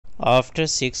After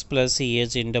 6+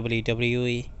 years in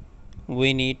WWE,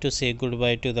 we need to say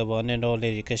goodbye to the one and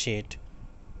only Ricochet,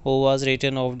 who was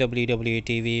written off WWE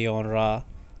TV on Raw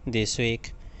this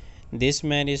week. This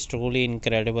man is truly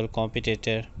incredible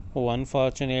competitor who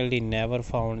unfortunately never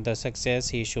found the success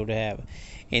he should have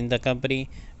in the company.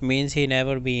 Means he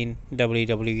never been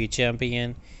WWE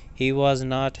champion. He was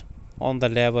not on the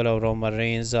level of Roman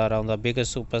Reigns or on the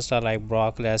biggest superstar like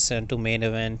Brock Lesnar to main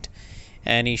event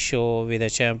any show with a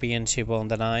championship on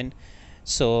the line.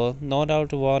 So no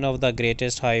doubt one of the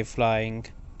greatest high flying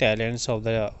talents of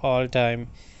the all time,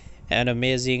 an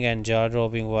amazing and jaw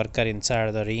dropping worker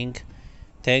inside the ring.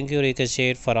 Thank you,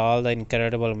 Ricochet, for all the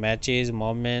incredible matches,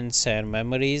 moments, and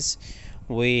memories.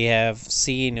 We have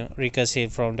seen Ricochet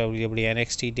from WWE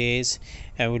NXT days,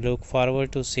 and we look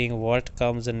forward to seeing what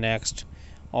comes next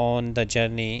on the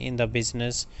journey in the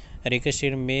business.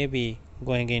 Ricochet may be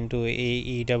going into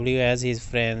AEW as his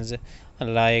friends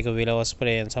like Willow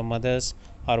Ospreay and some others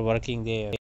are working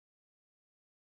there.